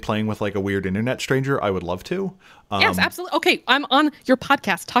in playing with like a weird internet stranger, I would love to. Yes, absolutely. Okay, I'm on your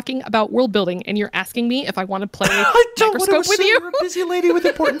podcast talking about world building, and you're asking me if I want to play Microscope with you. You're a busy lady with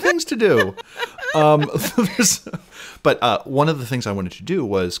important things to do. But one of the things I wanted to do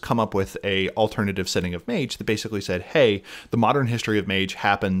was come up with a alternative setting of Mage that basically said, hey, the modern history of Mage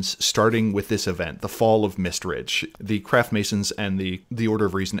happens starting with this event, the fall of Mistridge. The Craft Masons and the Order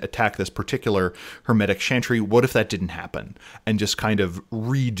of Reason attack this particular hermetic chantry. What if that didn't happen? And just kind of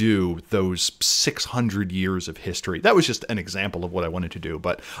redo those 600 years of history history. That was just an example of what I wanted to do.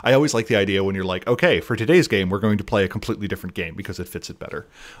 But I always like the idea when you're like, okay, for today's game, we're going to play a completely different game because it fits it better.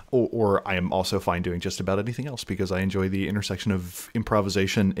 Or I am also fine doing just about anything else because I enjoy the intersection of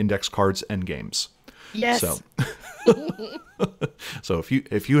improvisation, index cards, and games. Yes. So, so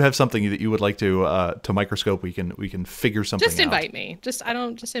if you have something that you would like to microscope, we can figure something out. Just invite me. Just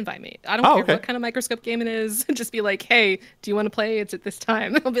invite me. I don't care what kind of microscope game it is. Just be like, hey, do you want to play? It's at this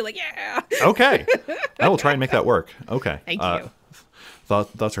time. I'll be like, yeah. Okay. I will try and make that work. Okay. Thank you.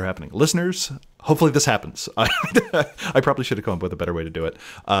 Thoughts are happening. Listeners, hopefully this happens. I probably should have come up with a better way to do it,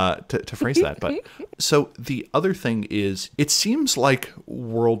 to phrase that. But so the other thing is, it seems like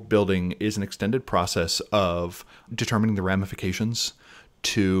world building is an extended process of determining the ramifications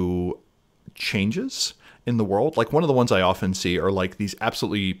to changes in the world. Like one of the ones I often see are like these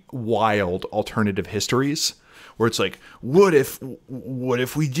absolutely wild alternative histories where it's like, what if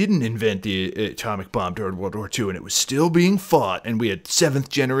we didn't invent the atomic bomb during World War II and it was still being fought and we had 7th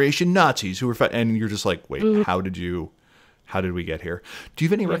generation Nazis who were fighting, and you're just like, wait, how did we get here? Do you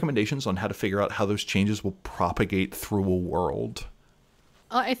have any recommendations on how to figure out how those changes will propagate through a world?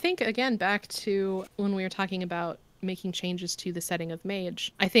 I think, again, back to when we were talking about making changes to the setting of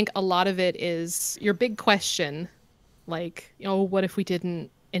Mage, I think a lot of it is your big question, like, what if we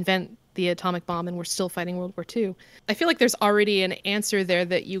didn't invent the atomic bomb and we're still fighting World War II? I feel like there's already an answer there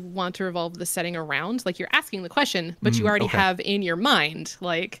that you want to revolve the setting around. Like, you're asking the question, but you already have in your mind,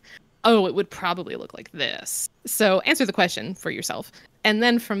 like, oh, it would probably look like this. So answer the question for yourself. And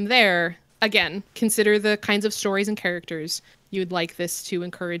then from there, again, consider the kinds of stories and characters you'd like this to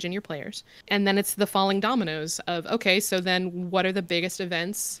encourage in your players. And then it's the falling dominoes of, okay, so then what are the biggest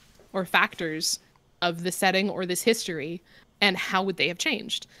events or factors of the setting or this history, and how would they have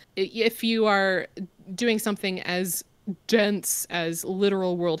changed? If you are doing something as dense as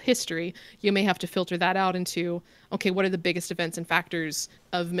literal world history, you may have to filter that out into, okay, what are the biggest events and factors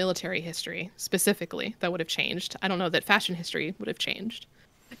of military history specifically that would have changed? I don't know that fashion history would have changed.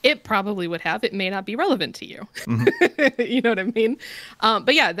 It probably would have. It may not be relevant to you. You know what I mean?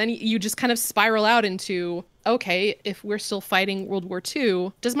 But yeah, then you just kind of spiral out into, okay, if we're still fighting World War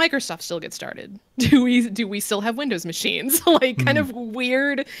II, does Microsoft still get started? Do we still have Windows machines? Like, kind of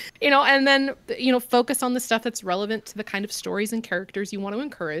weird, and then, focus on the stuff that's relevant to the kind of stories and characters you want to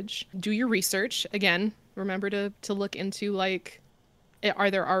encourage. Do your research. Again, remember to look into, like,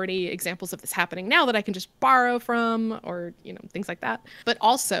 are there already examples of this happening now that I can just borrow from, or, things like that. But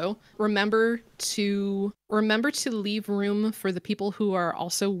also remember to leave room for the people who are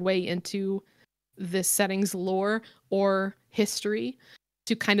also way into this setting's lore or history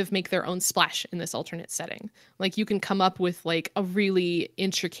to kind of make their own splash in this alternate setting. Like, you can come up with like a really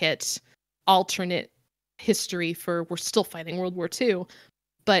intricate alternate history for we're still fighting World War II,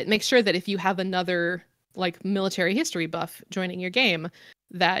 but make sure that if you have another like military history buff joining your game,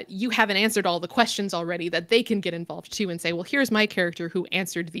 that you haven't answered all the questions already, that they can get involved too and say, well, here's my character who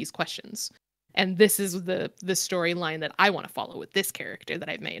answered these questions, and this is the storyline that I want to follow with this character that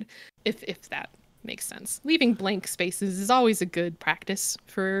I've made, if that makes sense. Leaving blank spaces is always a good practice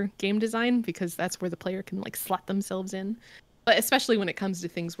for game design, because that's where the player can like slot themselves in. But especially when it comes to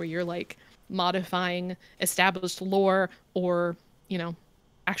things where you're like modifying established lore or,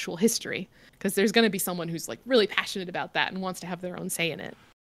 actual history, because there's going to be someone who's like really passionate about that and wants to have their own say in it.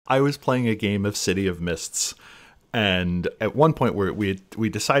 I was playing a game of City of Mists, and at one point where we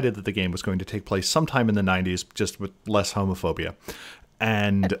decided that the game was going to take place sometime in the 90s, just with less homophobia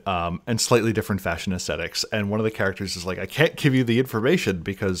and slightly different fashion aesthetics. And one of the characters is like, I can't give you the information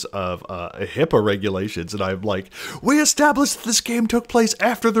because of HIPAA regulations. And I'm like, we established that this game took place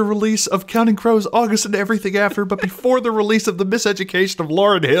after the release of Counting Crows, August and Everything After, but before the release of The Miseducation of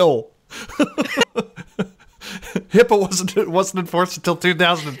Lauryn Hill. HIPAA wasn't enforced until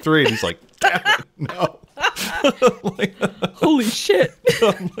 2003. And he's like, damn it, no. Like, holy shit.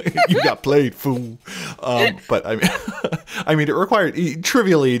 You got played, fool. But I mean, it required,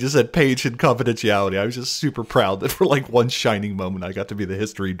 trivially, he just said page and confidentiality. I was just super proud that for like one shining moment, I got to be the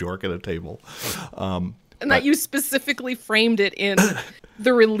history dork at a table. And that you specifically framed it in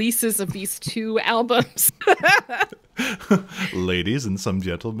the releases of these 2 albums. Ladies and some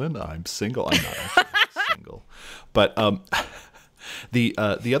gentlemen, I'm single. I'm not actually single. But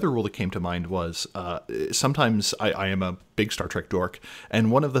the other rule that came to mind was sometimes I am a big Star Trek dork, and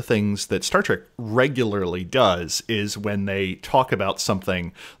one of the things that Star Trek regularly does is when they talk about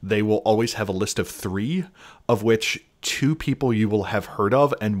something, they will always have a list of 3, of which 2 people you will have heard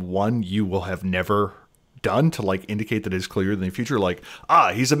of and 1 you will have never done, to like indicate that it's clear in the future, like,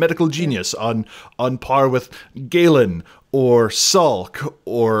 he's a medical genius on par with Galen, or Sulk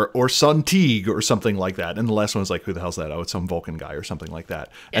or Sun Teague or something like that. And the last one was like, who the hell's that? Oh, it's some Vulcan guy or something like that.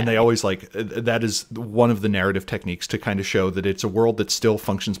 Yeah. And they always like, that is one of the narrative techniques to kind of show that it's a world that still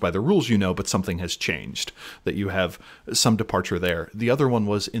functions by the rules, but something has changed, that you have some departure there. The other one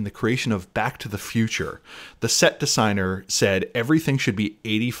was in the creation of Back to the Future. The set designer said everything should be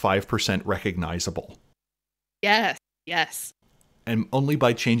 85% recognizable. Yes. Yes. And only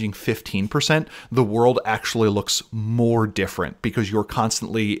by changing 15%, the world actually looks more different because you're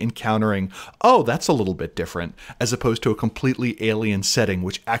constantly encountering, oh, that's a little bit different, as opposed to a completely alien setting,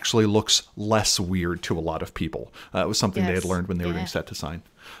 which actually looks less weird to a lot of people. It was something they had learned when they were doing set design.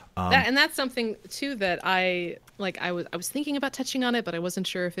 And that's something too that I was thinking about touching on it, but I wasn't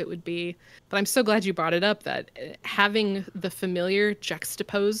sure if it would be. But I'm so glad you brought it up, that having the familiar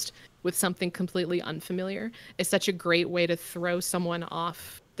juxtaposed with something completely unfamiliar is such a great way to throw someone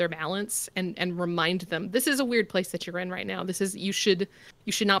off their balance and remind them, this is a weird place that you're in right now. This is, you should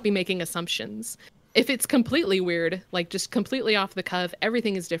not be making assumptions. If it's completely weird, like just completely off the cuff,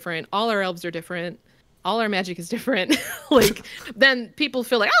 everything is different, all our elves are different, all our magic is different, like then people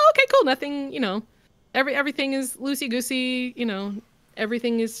feel like, oh, okay, cool, nothing, everything is loosey-goosey,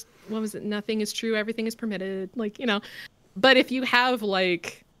 everything is, what was it, nothing is true, everything is permitted, but if you have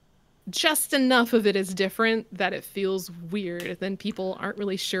like just enough of it is different that it feels weird, then people aren't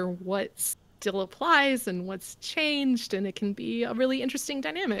really sure what still applies and what's changed, and it can be a really interesting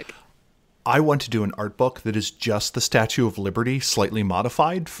dynamic. I want to do an art book that is just the Statue of Liberty slightly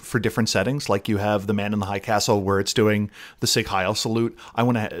modified for different settings. Like you have the Man in the High Castle where it's doing the Sig Heil salute. I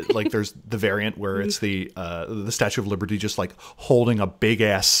want to like there's the variant where it's the Statue of Liberty just like holding a big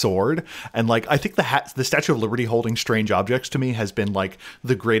ass sword. And like I think the Statue of Liberty holding strange objects to me has been like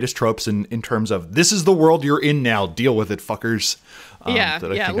the greatest tropes in terms of this is the world you're in now. Deal with it, fuckers. Yeah.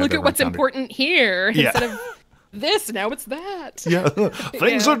 Look at what's important here instead of this, now it's that. Yeah,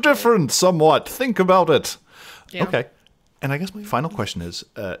 things are different somewhat. Think about it. Yeah. Okay. And I guess my final question is,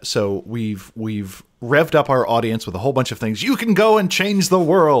 so we've revved up our audience with a whole bunch of things. You can go and change the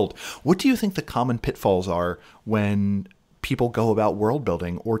world. What do you think the common pitfalls are when people go about world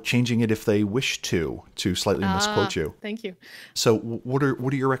building or changing it if they wish to slightly misquote you? Thank you. So what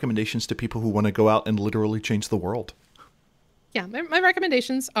are your recommendations to people who want to go out and literally change the world? Yeah, my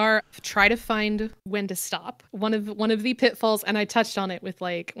recommendations are try to find when to stop. One of the pitfalls, and I touched on it with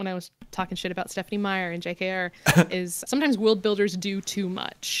like when I was talking shit about Stephanie Meyer and JKR, is sometimes world builders do too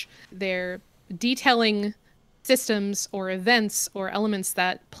much. They're detailing systems or events or elements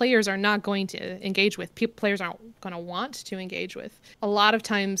that players are not going to engage with. Players aren't going to want to engage with. A lot of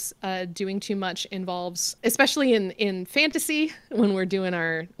times doing too much involves, especially in fantasy, when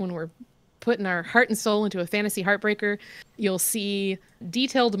we're putting our heart and soul into a fantasy heartbreaker, you'll see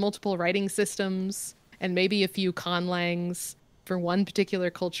detailed multiple writing systems and maybe a few conlangs for one particular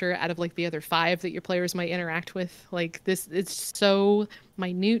culture out of like the other 5 that your players might interact with. Like this, it's so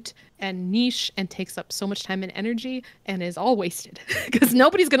minute and niche and takes up so much time and energy and is all wasted because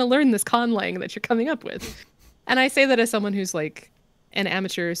nobody's going to learn this conlang that you're coming up with. And I say that as someone who's like an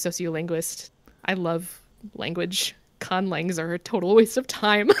amateur sociolinguist. I love language. Conlangs are a total waste of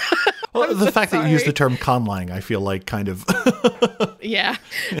time. Well, the fact that you use the term conlang, I feel like kind of... Yeah.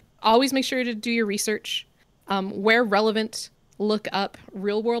 Always make sure to do your research. Where relevant, look up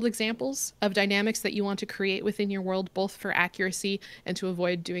real-world examples of dynamics that you want to create within your world, both for accuracy and to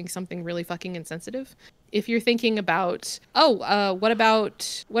avoid doing something really fucking insensitive. If you're thinking about, what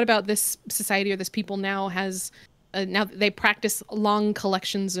about this society or this people now has... now they practice long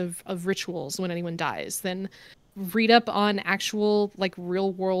collections of rituals when anyone dies, then read up on actual like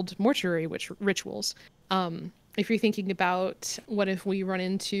real world mortuary rituals. If you're thinking about what if we run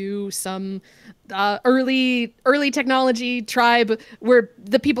into some early technology tribe where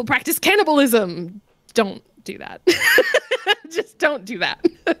the people practice cannibalism, don't do that. Just don't do that.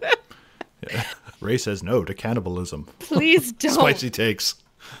 Yeah. Ray says no to cannibalism. Please don't. Spicy takes.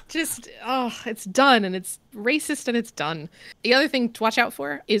 Just, it's done, and it's racist, and it's done. The other thing to watch out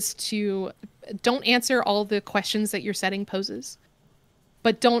for is to don't answer all the questions that your setting poses,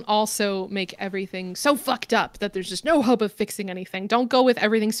 but don't also make everything so fucked up that there's just no hope of fixing anything. Don't go with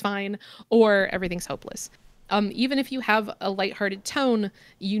everything's fine or everything's hopeless. Even if you have a lighthearted tone,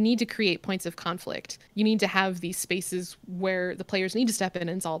 you need to create points of conflict. You need to have these spaces where the players need to step in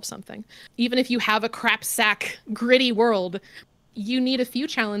and solve something. Even if you have a crap sack, gritty world, you need a few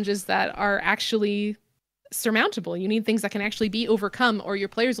challenges that are actually surmountable. You need things that can actually be overcome, or your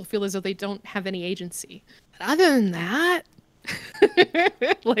players will feel as though they don't have any agency. But other than that,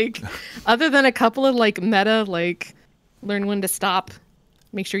 like, other than a couple of like meta, like learn when to stop,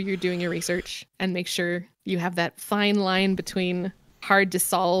 Make sure you're doing your research and make sure you have that fine line between hard to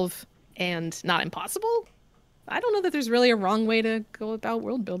solve and not impossible. I don't know that there's really a wrong way to go about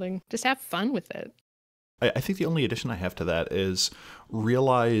world building. Just have fun with it. I think the only addition I have to that is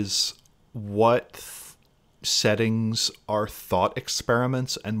realize what settings are thought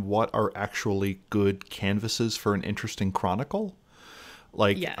experiments and what are actually good canvases for an interesting chronicle.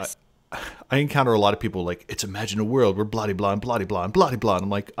 Like, yes. I encounter a lot of people like, it's imagine a world where blah-de-blah and blah-de-blah and blah-de-blah. And I'm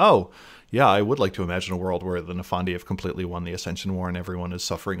like, oh, yeah, I would like to imagine a world where the Nefandi have completely won the Ascension War and everyone is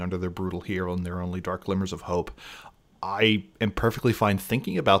suffering under their brutal hero and their only dark glimmers of hope. I am perfectly fine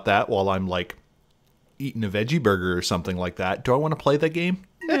thinking about that while I'm like eating a veggie burger or something like that. Do I want to play that game?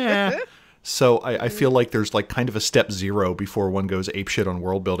 Nah. So I feel like there's like kind of a step zero before one goes apeshit on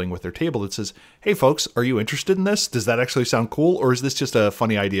world building with their table that says, hey folks, are you interested in this? Does that actually sound cool? Or is this just a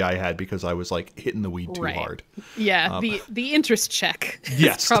funny idea I had because I was like hitting the weed too hard? Yeah, the interest check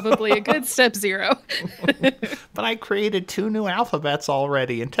yes. is probably a good step zero. But I created 2 new alphabets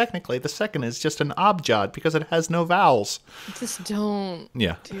already, and technically the second is just an abjad because it has no vowels. Just don't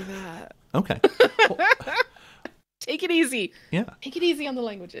do that. Okay. Take it easy. Yeah. Take it easy on the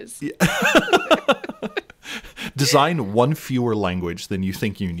languages. Yeah. Design one fewer language than you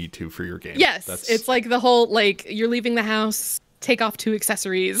think you need to for your game. Yes. It's like the whole, like, you're leaving the house, take off 2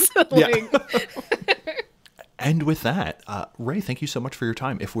 accessories. Yeah. And with that, Ray, thank you so much for your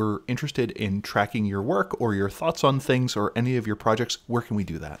time. If we're interested in tracking your work or your thoughts on things or any of your projects, where can we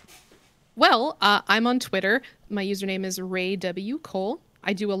do that? Well, I'm on Twitter. My username is Ray W. Cole.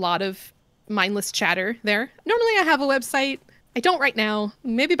 I do a lot of mindless chatter there. Normally I have a website. I don't right now.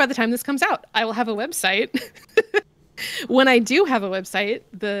 Maybe by the time this comes out, I will have a website. When I do have a website,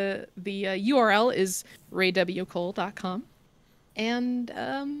 the URL is raywcole.com. And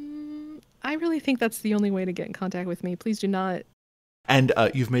I really think that's the only way to get in contact with me. Please do not. And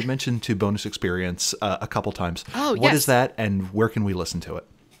you've made mention to Bonus Experience a couple times. Oh, yes. What is that and where can we listen to it?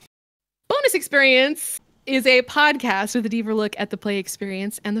 Bonus Experience is a podcast with a deeper look at the play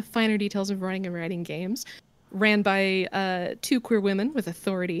experience and the finer details of running and writing games, ran by 2 queer women with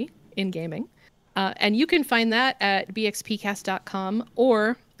authority in gaming. And you can find that at bxpcast.com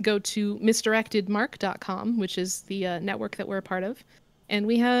or go to misdirectedmark.com, which is the network that we're a part of. And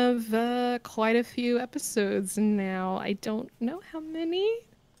we have quite a few episodes now. I don't know how many.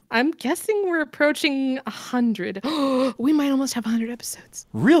 I'm guessing we're approaching 100. Oh, we might almost have 100 episodes.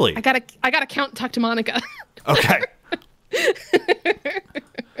 Really? I gotta count and talk to Monica. Okay.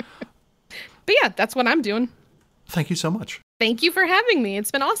 But yeah, that's what I'm doing. Thank you so much. Thank you for having me.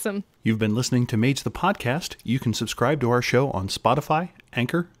 It's been awesome. You've been listening to Mage the Podcast. You can subscribe to our show on Spotify,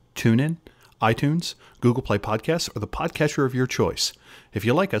 Anchor, TuneIn, iTunes, Google Play Podcasts, or the podcatcher of your choice. If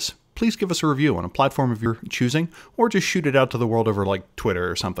you like us, please give us a review on a platform of your choosing, or just shoot it out to the world over like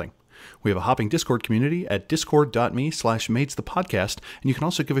Twitter or something. We have a hopping Discord community at discord.me/magethepodcast, and you can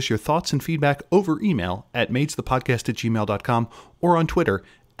also give us your thoughts and feedback over email at magethepodcast@gmail.com or on Twitter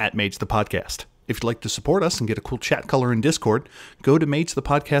at magethepodcast. If you'd like to support us and get a cool chat color in Discord, go to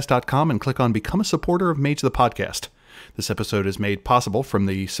magethepodcast.com and click on Become a Supporter of Mage the Podcast. This episode is made possible from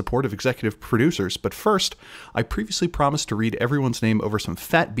the support of executive producers, but first, I previously promised to read everyone's name over some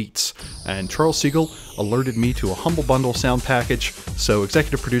fat beats, and Charles Siegel alerted me to a Humble Bundle sound package, so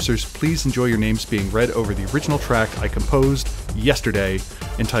executive producers, please enjoy your names being read over the original track I composed yesterday,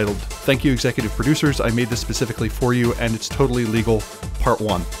 entitled Thank You Executive Producers, I made this specifically for you, and it's totally legal, Part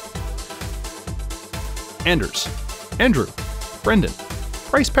 1. Anders, Andrew, Brendan,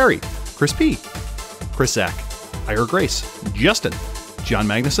 Bryce Perry, Chris P., Chris Zach, Ira Grace, Justin, John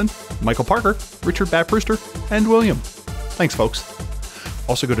Magnuson, Michael Parker, Richard Bat-Brewster, and William. Thanks, folks.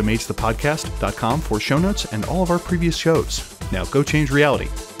 Also go to magethepodcast.com for show notes and all of our previous shows. Now go change reality.